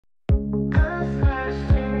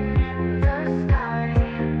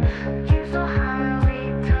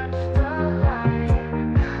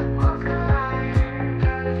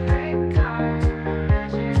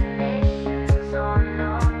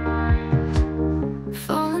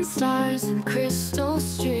neon stars and crystal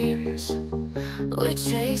streams. We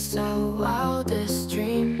chase our wildest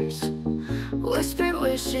dreams. Whispered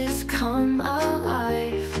wishes come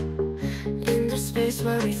alive in the space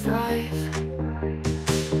where we thrive.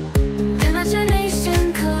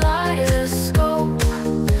 Imagination kaleidoscope.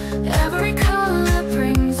 Every color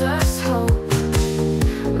brings us hope.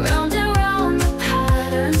 Round and round the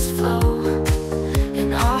patterns flow.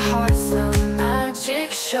 In our hearts the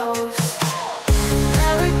magic shows.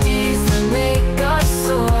 Melodies that make us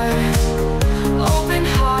soar. Open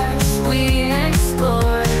hearts we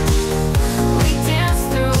explore. We dance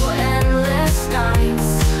through endless nights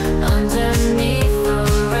underneath the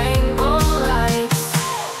rainbow lights.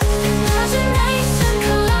 Imagination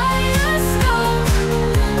kaleidoscope.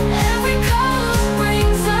 Every color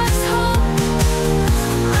brings us hope.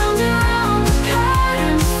 Round and round the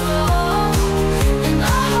patterns flow. In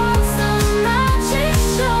our hearts the magic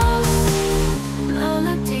shows.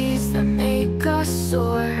 Melodies that make us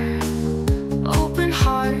soar. Open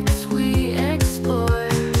hearts we explore.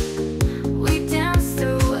 We dance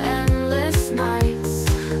through endless nights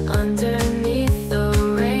underneath the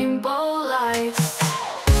rainbow lights.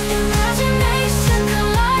 Imagination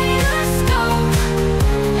kaleidoscope.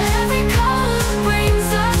 Every color brings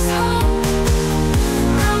us hope.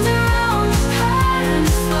 Round and round the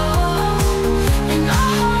patterns flow. In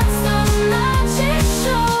our hearts the magic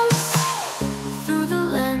shows. Through the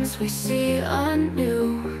lens we see anew,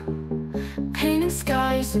 painting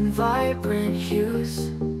skies in vibrant hues.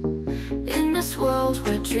 In this world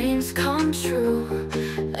where dreams come true,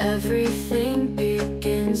 everything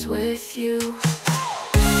begins with you.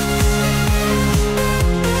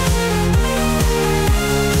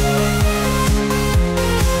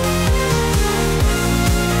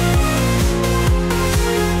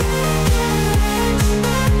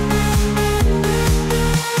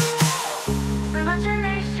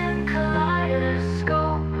 Imagination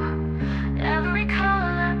kaleidoscope. Every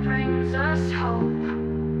color brings us hope.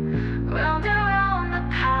 Round and round the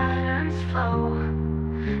patterns flow.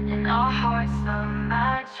 In our hearts the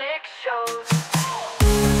magic shows.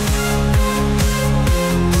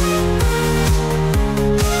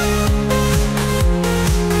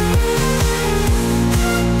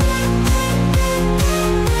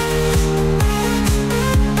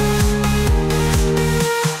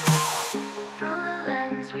 Through the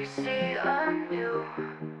lens we see anew,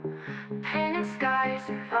 painting skies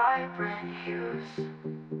in vibrant hues.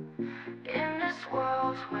 In this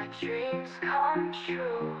world where dreams come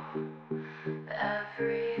true,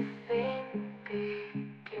 everything